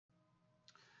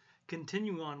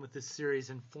Continuing on with this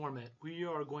series in FormIt, we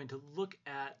are going to look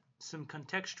at some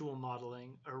contextual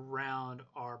modeling around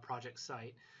our project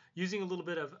site using a little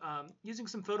bit of using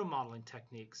some photo modeling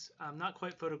techniques, not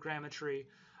quite photogrammetry,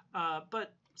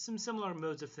 but some similar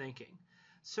modes of thinking.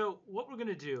 So what we're going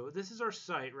to do, this is our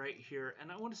site right here,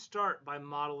 and I want to start by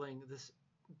modeling this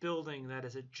building that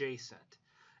is adjacent.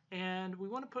 And we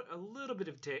want to put a little bit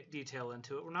of detail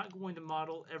into it. We're not going to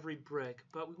model every brick,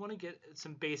 but we want to get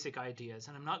some basic ideas.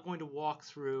 And I'm not going to walk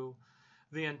through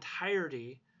the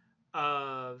entirety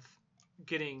of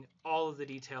getting all of the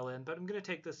detail in, but I'm going to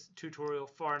take this tutorial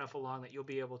far enough along that you'll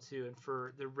be able to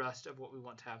infer the rest of what we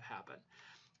want to have happen.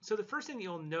 So the first thing that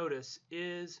you'll notice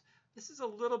is this is a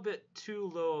little bit too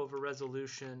low of a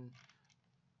resolution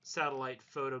satellite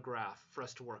photograph for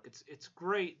us to work. It's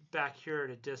great back here at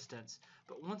a distance,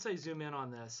 but once I zoom in on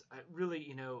this, I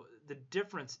really, the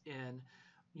difference in,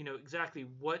 exactly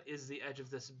what is the edge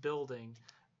of this building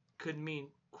could mean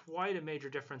quite a major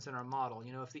difference in our model.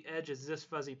 If the edge is this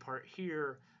fuzzy part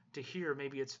here to here,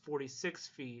 maybe it's 46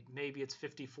 feet, maybe it's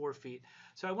 54 feet.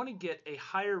 So I want to get a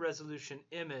higher resolution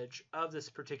image of this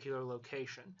particular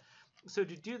location. So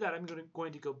to do that, I'm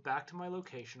going to go back to my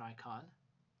location icon.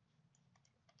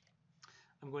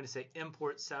 I'm going to say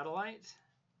import satellite,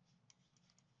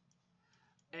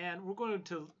 and we're going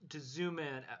to zoom in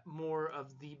at more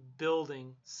of the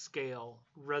building scale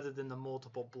rather than the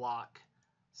multiple block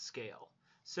scale.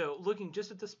 So looking just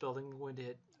at this building, we're going to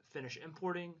hit finish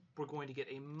importing. We're going to get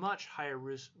a much higher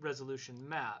resolution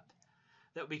map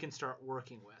that we can start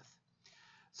working with.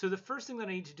 So the first thing that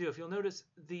I need to do, if you'll notice,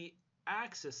 the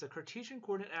axis, the Cartesian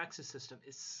coordinate axis system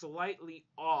is slightly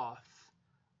off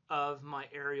of my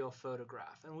aerial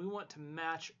photograph, and we want to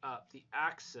match up the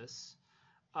axis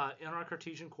in our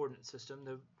Cartesian coordinate system,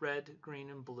 the red, green,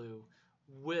 and blue,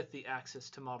 with the axis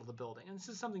to model the building. And this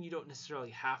is something you don't necessarily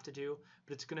have to do,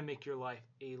 but it's going to make your life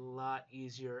a lot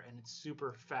easier, and it's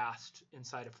super fast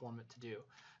inside of FormIt to do.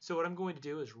 So what I'm going to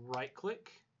do is right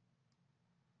click,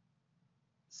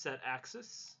 set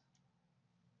axis.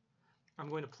 I'm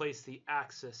going to place the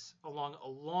axis along a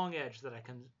long edge that I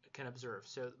can observe.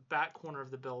 So back corner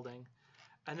of the building,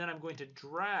 and then I'm going to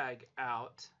drag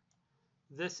out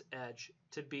this edge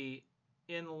to be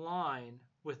in line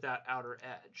with that outer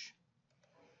edge.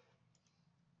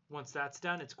 Once that's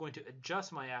done, it's going to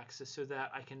adjust my axis so that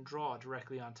I can draw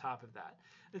directly on top of that.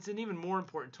 It's an even more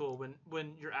important tool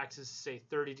when your axis is, say,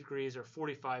 30 degrees or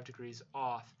 45 degrees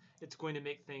off. It's going to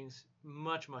make things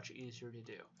much, much easier to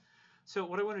do. So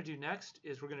what I want to do next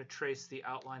is we're going to trace the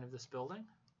outline of this building,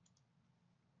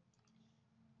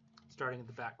 starting at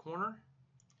the back corner,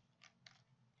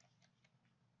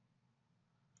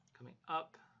 coming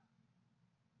up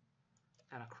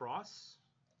and across.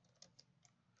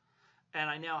 And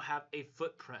I now have a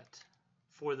footprint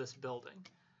for this building.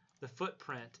 The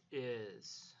footprint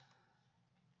is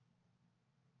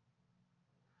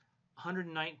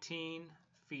 119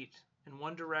 feet in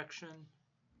one direction,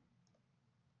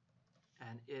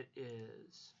 and it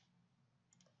is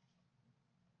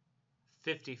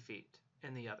 50 feet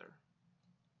in the other.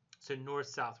 So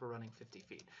north-south, we're running 50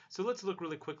 feet. So let's look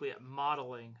really quickly at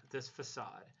modeling this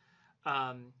facade,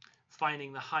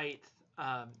 finding the height,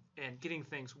 and getting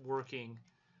things working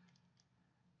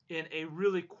in a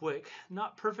really quick,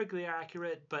 not perfectly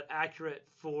accurate, but accurate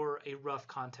for a rough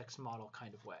context model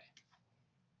kind of way.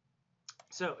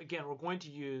 So again, we're going to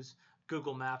use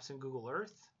Google Maps and Google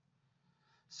Earth.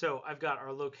 So I've got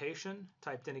our location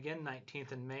typed in again,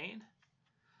 19th and Main.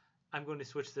 I'm going to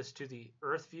switch this to the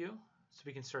Earth view so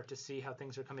we can start to see how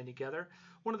things are coming together.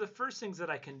 One of the first things that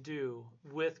I can do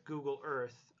with Google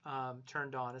Earth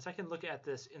turned on is I can look at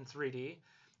this in 3D,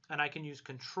 and I can use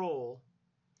Control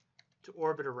to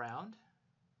orbit around.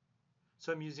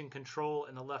 So I'm using Control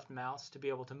and the left mouse to be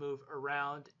able to move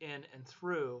around, in, and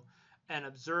through and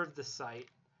observe the site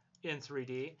in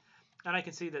 3D. And I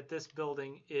can see that this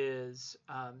building is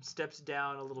steps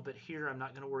down a little bit here. I'm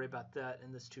not going to worry about that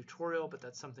in this tutorial, but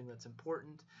that's something that's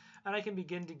important. And I can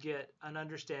begin to get an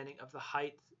understanding of the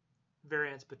height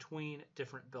variance between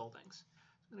different buildings.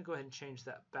 I'm going to go ahead and change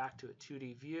that back to a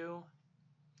 2D view.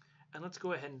 And let's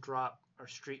go ahead and drop our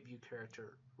street view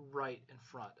character right in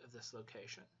front of this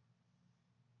location.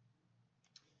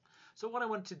 So what I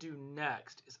want to do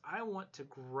next is I want to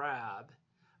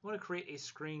create a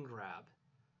screen grab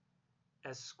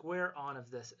as square on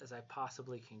of this as I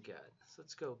possibly can get. So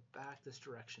let's go back this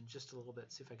direction just a little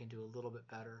bit, see if I can do a little bit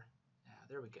better. Yeah,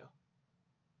 there we go.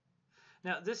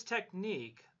 Now this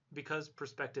technique, because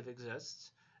perspective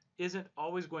exists, isn't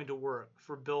always going to work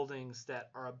for buildings that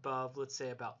are above, let's say,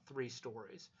 about 3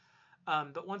 stories.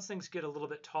 But once things get a little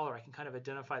bit taller, I can kind of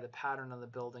identify the pattern on the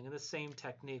building, and the same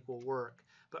technique will work.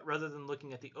 But rather than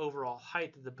looking at the overall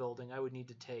height of the building, I would need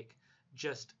to take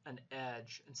just an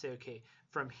edge and say, okay,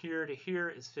 from here to here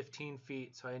is 15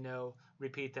 feet, so I know,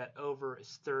 repeat that over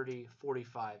is 30,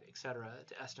 45, etc.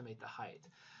 to estimate the height.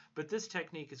 But this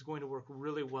technique is going to work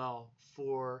really well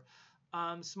for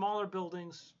smaller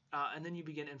buildings, and then you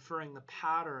begin inferring the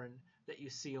pattern that you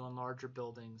see on larger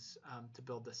buildings to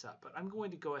build this up. But I'm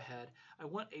going to go ahead. I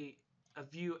want a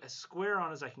view as square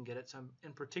on as I can get it. So I'm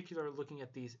in particular looking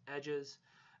at these edges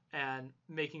and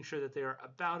making sure that they are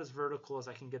about as vertical as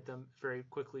I can get them very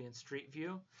quickly in Street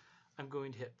View. I'm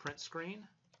going to hit Print Screen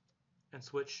and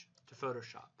switch to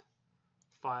Photoshop.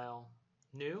 File,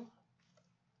 New,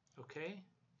 OK,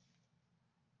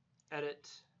 Edit,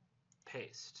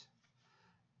 Paste.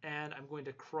 And I'm going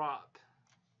to crop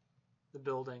the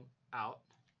building out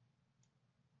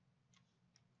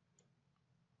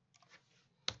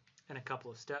in a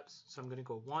couple of steps. So I'm going to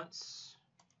go once,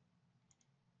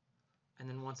 and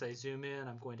then once I zoom in,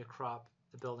 I'm going to crop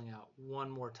the building out one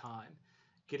more time,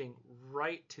 getting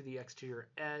right to the exterior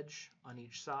edge on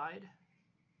each side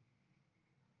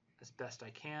as best I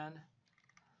can.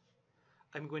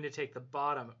 I'm going to take the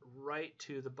bottom right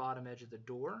to the bottom edge of the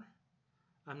door.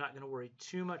 I'm not going to worry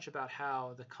too much about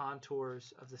how the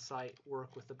contours of the site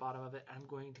work with the bottom of it. I'm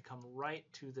going to come right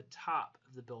to the top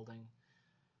of the building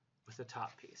with the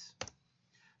top piece.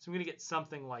 So I'm going to get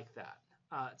something like that.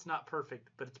 It's not perfect,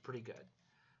 but it's pretty good.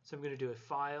 So I'm going to do a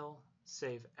File,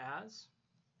 Save As,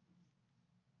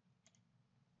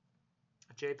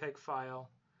 a JPEG file,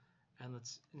 and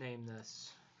let's name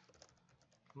this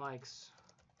Mike's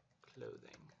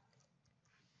Clothing.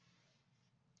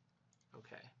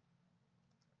 Okay.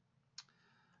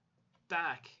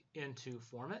 Back into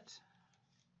FormIt,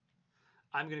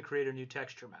 I'm going to create a new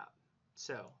texture map.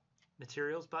 So,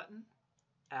 Materials button,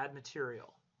 Add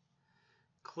Material.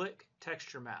 Click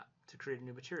Texture Map to create a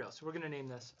new material. So we're going to name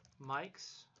this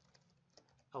Mike's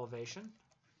Elevation,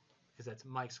 because that's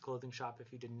Mike's Clothing Shop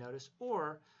if you didn't notice.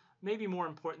 Or maybe more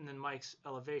important than Mike's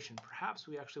Elevation, perhaps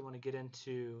we actually want to get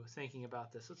into thinking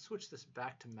about this. Let's switch this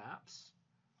back to Maps.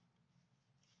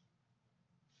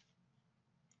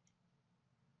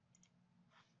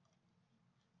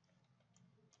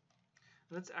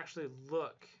 Let's actually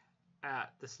look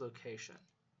at this location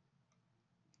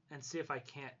and see if I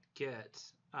can't get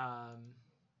a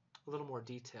little more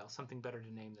detail, something better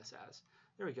to name this as.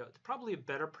 There we go. It's probably a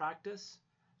better practice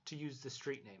to use the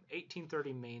street name,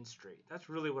 1830 Main Street. That's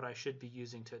really what I should be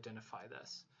using to identify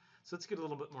this. So let's get a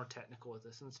little bit more technical with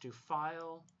this. And let's do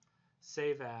File,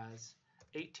 Save As,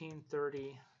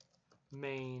 1830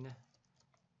 Main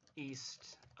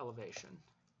East Elevation.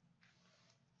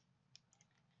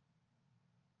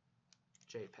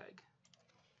 JPEG.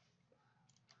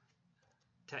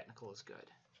 Technical is good.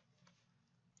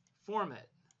 FormIt,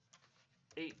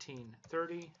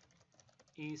 1830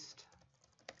 East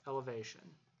Elevation.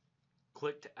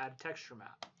 Click to add texture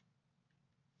map.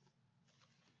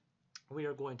 We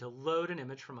are going to load an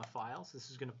image from a file. So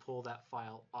this is going to pull that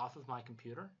file off of my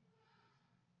computer.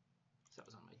 So that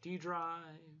was on my D drive,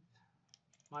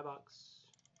 my box,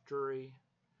 Drury,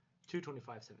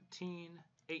 22517,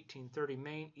 1830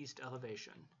 Main East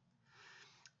Elevation.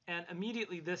 And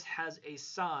immediately this has a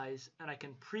size, and I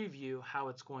can preview how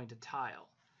it's going to tile.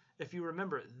 If you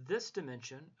remember, this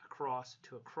dimension across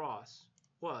to across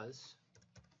was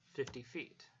 50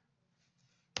 feet.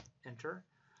 Enter.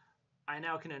 I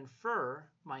now can infer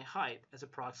my height as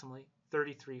approximately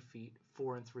 33 feet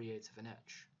 4 3/8 of an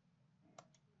inch.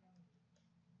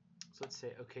 So let's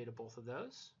say OK to both of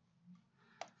those.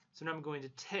 So now I'm going to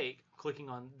take, clicking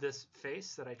on this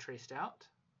face that I traced out,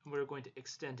 and we're going to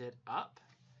extend it up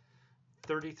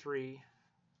 33.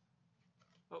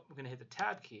 Oh, I'm going to hit the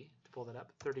Tab key to pull that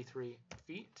up. 33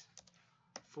 feet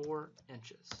 4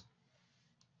 inches.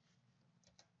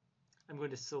 I'm going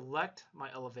to select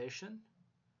my elevation,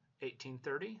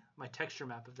 1830, my texture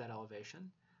map of that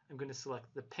elevation. I'm going to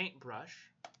select the paintbrush,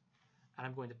 and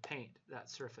I'm going to paint that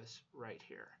surface right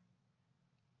here.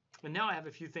 And now I have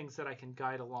a few things that I can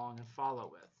guide along and follow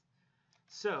with.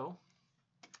 So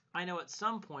I know at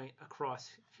some point across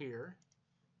here,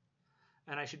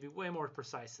 and I should be way more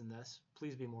precise than this.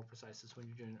 Please be more precise when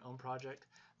you're doing your own project.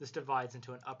 This divides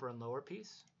into an upper and lower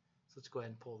piece. So let's go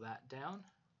ahead and pull that down.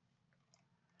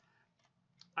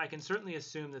 I can certainly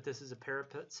assume that this is a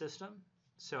parapet system.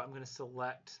 So I'm going to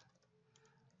select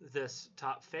this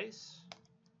top face,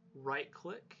 right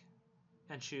click,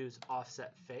 and choose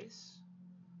Offset Face.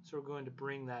 So we're going to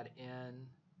bring that in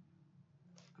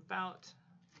about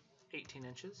 18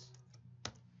 inches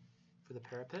for the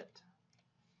parapet.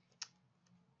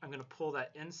 I'm going to pull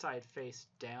that inside face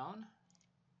down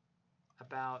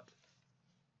about,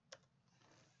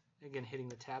 again hitting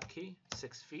the tab key,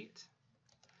 6 feet.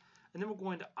 And then we're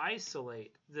going to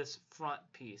isolate this front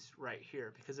piece right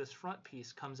here because this front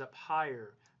piece comes up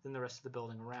higher than the rest of the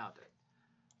building around it.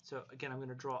 So again, I'm going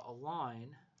to draw a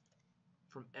line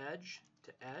from edge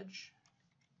to edge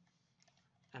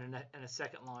and a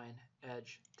second line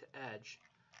edge to edge,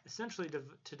 essentially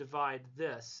to divide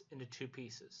this into 2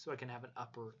 pieces so I can have an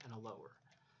upper and a lower.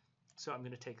 So I'm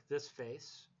going to take this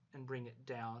face and bring it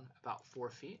down about 4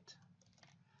 feet.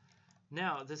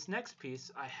 Now this next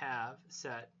piece I have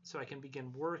set so I can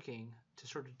begin working to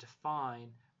sort of define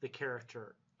the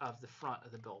character of the front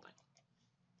of the building.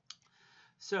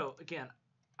 So again,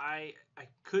 I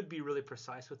could be really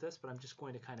precise with this, but I'm just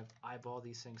going to kind of eyeball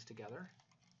these things together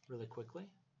really quickly.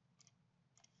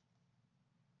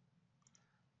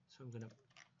 So I'm going to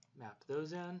map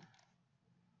those in,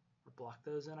 or block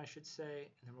those in I should say,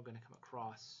 and then we're going to come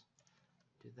across,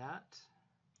 do that,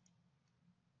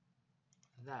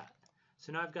 that.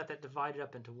 So now I've got that divided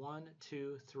up into 1,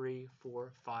 2, 3,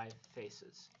 4, 5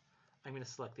 faces. I'm going to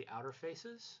select the outer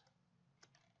faces,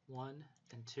 1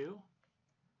 and 2,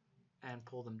 and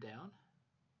pull them down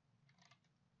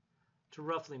to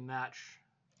roughly match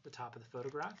the top of the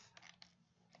photograph.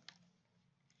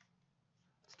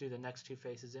 Let's do the next 2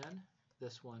 faces in,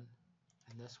 this one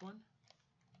and this one.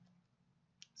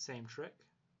 Same trick.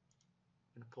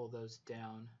 I'm going to pull those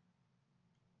down.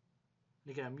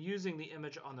 And again, I'm using the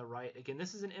image on the right. Again,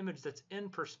 this is an image that's in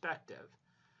perspective,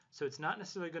 so it's not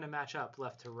necessarily going to match up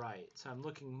left to right. So I'm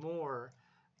looking more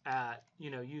at,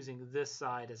 using this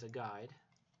side as a guide.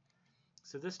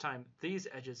 So this time, these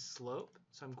edges slope,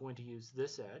 so I'm going to use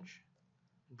this edge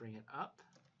and bring it up.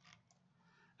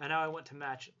 And now I want to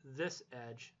match this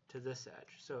edge to this edge.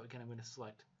 So again, I'm going to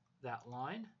select that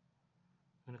line.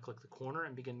 I'm going to click the corner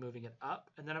and begin moving it up,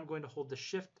 and then I'm going to hold the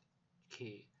Shift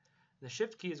key. The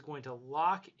Shift key is going to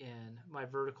lock in my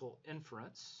vertical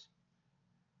inference,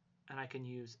 and I can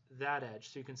use that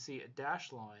edge. So you can see a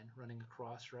dashed line running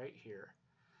across right here.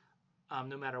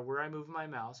 No matter where I move my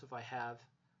mouse, if I have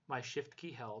my Shift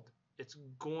key held, it's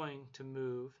going to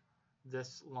move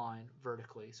this line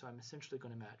vertically. So I'm essentially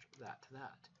going to match that to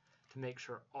that to make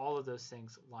sure all of those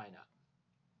things line up.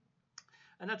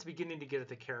 And that's beginning to get at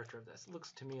the character of this. It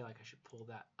looks to me like I should pull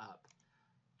that up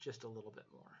just a little bit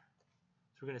more.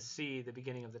 So we're going to see the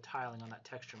beginning of the tiling on that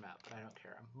texture map, but I don't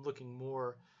care. I'm looking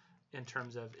more in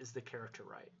terms of, is the character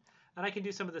right? And I can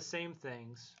do some of the same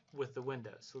things with the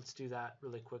windows. So let's do that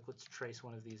really quick. Let's trace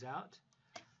one of these out.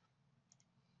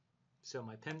 So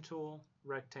my pen tool,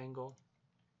 rectangle.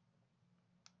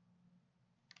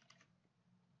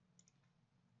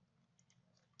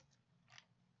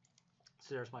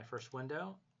 So there's my first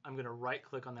window. I'm going to right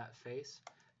click on that face,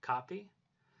 copy,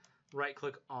 right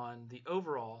click on the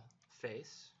overall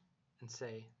face and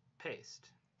say paste.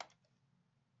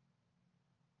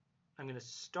 I'm going to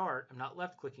start, I'm not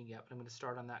left clicking yet, but I'm going to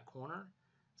start on that corner,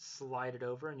 slide it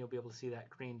over, and you'll be able to see that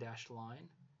green dashed line.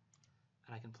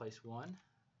 And I can place 1,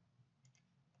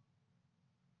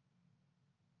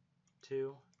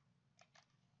 2,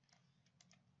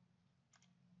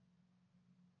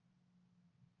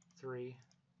 3,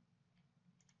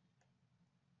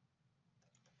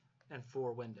 and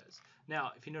 4 windows.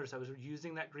 Now, if you notice, I was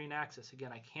using that green axis.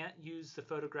 Again, I can't use the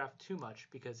photograph too much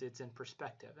because it's in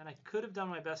perspective. And I could have done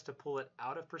my best to pull it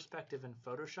out of perspective in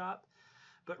Photoshop,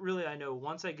 but really I know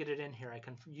once I get it in here, I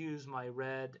can use my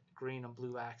red, green, and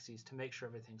blue axes to make sure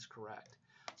everything's correct.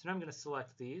 So now I'm going to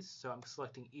select these. So I'm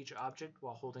selecting each object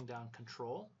while holding down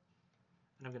Control.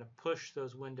 And I'm going to push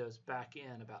those windows back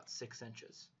in about 6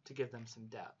 inches to give them some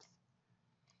depth.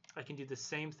 I can do the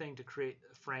same thing to create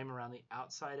a frame around the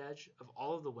outside edge of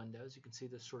all of the windows. You can see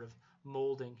this sort of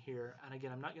molding here. And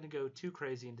again, I'm not going to go too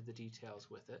crazy into the details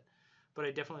with it, but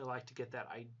I definitely like to get that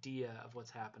idea of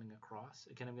what's happening across.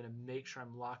 Again, I'm going to make sure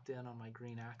I'm locked in on my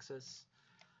green axis.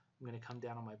 I'm going to come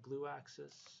down on my blue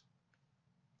axis,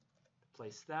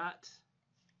 place that.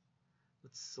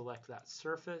 Let's select that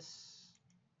surface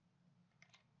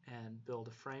and build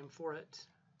a frame for it.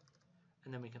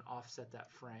 And then we can offset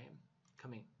that frame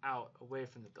coming out away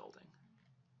from the building.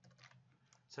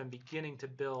 So I'm beginning to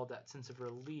build that sense of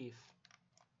relief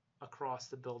across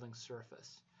the building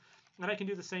surface. And I can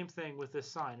do the same thing with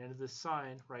this sign. And this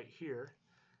sign right here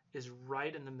is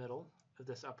right in the middle of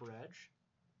this upper edge.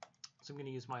 So I'm going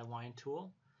to use my line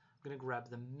tool. I'm going to grab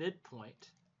the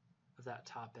midpoint of that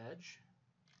top edge.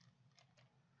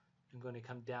 I'm going to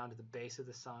come down to the base of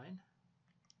the sign.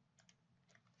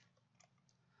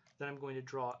 Then I'm going to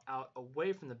draw out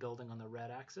away from the building on the red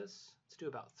axis. Let's do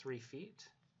about 3 feet.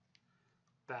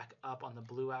 back up on the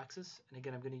blue axis. And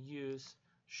again, I'm going to use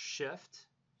Shift.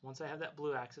 Once I have that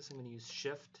blue axis, I'm going to use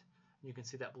Shift. And you can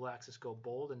see that blue axis go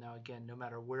bold. And now again, no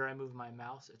matter where I move my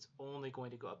mouse, it's only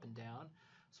going to go up and down.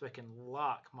 So I can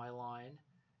lock my line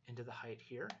into the height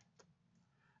here.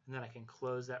 And then I can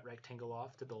close that rectangle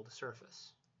off to build a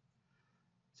surface.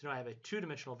 So now I have a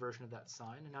two-dimensional version of that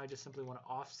sign. And now I just simply want to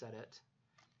offset it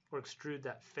or extrude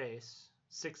that face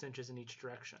 6 inches in each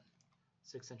direction.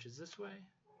 6 inches this way,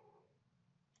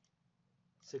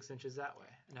 6 inches that way.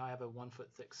 And now I have a 1 foot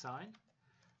thick sign.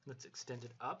 Let's extend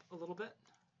it up a little bit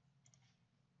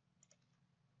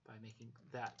by making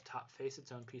that top face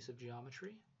its own piece of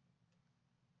geometry.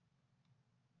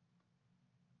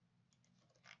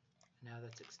 Now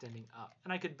that's extending up.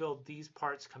 And I could build these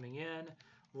parts coming in.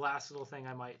 Last little thing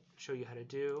I might show you how to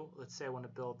do. Let's say I want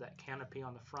to build that canopy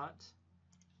on the front.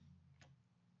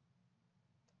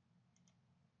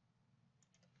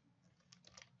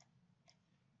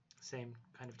 Same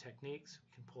kind of techniques.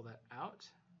 We can pull that out.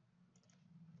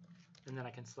 And then I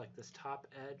can select this top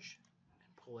edge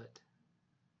and pull it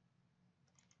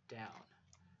down.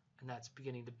 And that's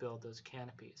beginning to build those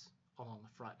canopies along the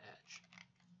front edge.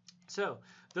 So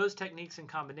those techniques in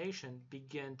combination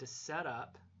begin to set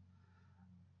up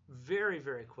very,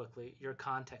 very quickly your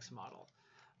context model.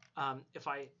 If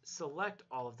I select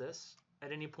all of this,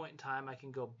 at any point in time I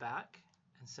can go back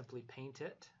and simply paint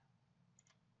it,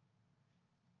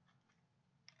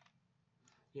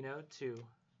 to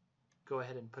go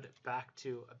ahead and put it back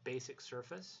to a basic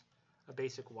surface, a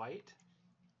basic white.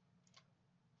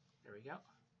 There we go.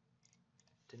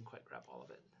 Didn't quite grab all of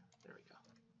it. There we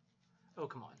go. Oh,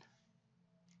 come on.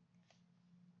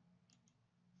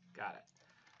 Got it.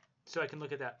 So I can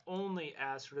look at that only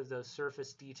as sort of those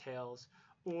surface details,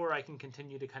 or I can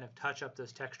continue to kind of touch up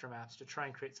those texture maps to try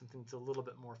and create something that's a little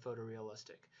bit more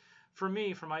photorealistic. For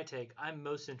me, for my take, I'm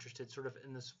most interested sort of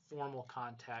in this formal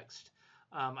context.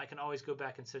 I can always go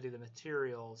back and study the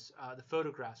materials, the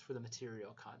photographs for the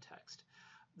material context.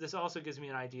 This also gives me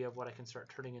an idea of what I can start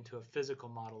turning into a physical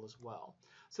model as well.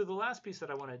 So the last piece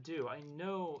that I want to do, I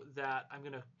know that I'm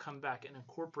going to come back and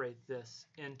incorporate this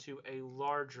into a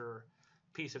larger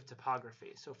piece of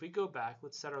typography. So if we go back,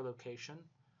 let's set our location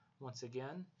once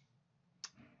again,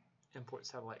 import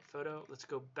satellite photo. Let's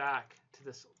go back to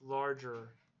this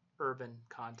larger urban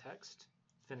context,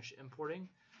 finish importing.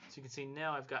 So you can see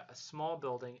now I've got a small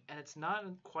building and it's not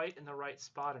quite in the right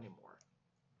spot anymore.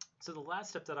 So the last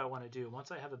step that I want to do once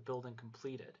I have a building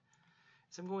completed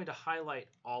is I'm going to highlight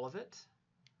all of it.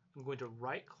 I'm going to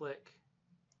right click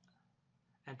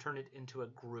and turn it into a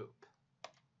group.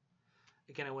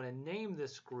 Again, I want to name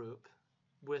this group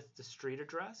with the street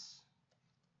address.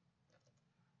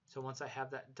 So once I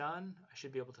have that done, I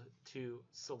should be able to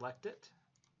select it.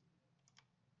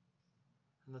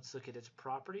 And let's look at its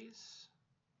properties.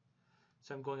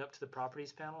 So I'm going up to the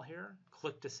properties panel here,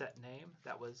 click to set name.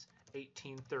 That was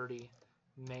 1830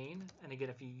 Main. And again,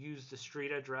 if you use the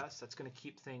street address, that's going to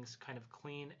keep things kind of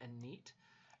clean and neat.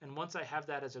 And once I have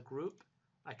that as a group,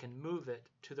 I can move it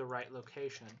to the right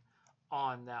location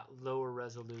on that lower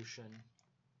resolution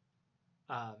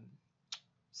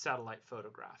satellite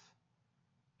photograph.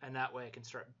 And that way I can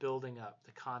start building up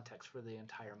the context for the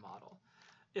entire model.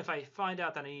 If I find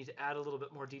out that I need to add a little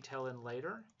bit more detail in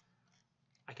later,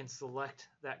 I can select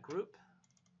that group,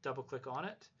 double click on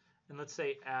it, and let's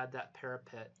say add that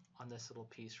parapet on this little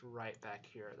piece right back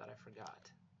here that I forgot.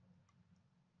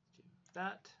 Do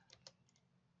that.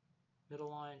 Middle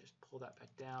line, just pull that back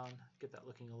down, get that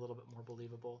looking a little bit more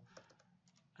believable.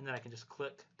 And then I can just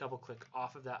click, double click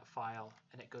off of that file,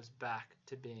 and it goes back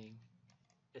to being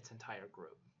its entire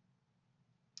group.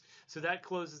 So that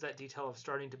closes that detail of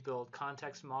starting to build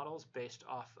context models based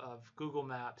off of Google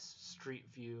Maps, Street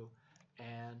View,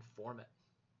 and FormIt.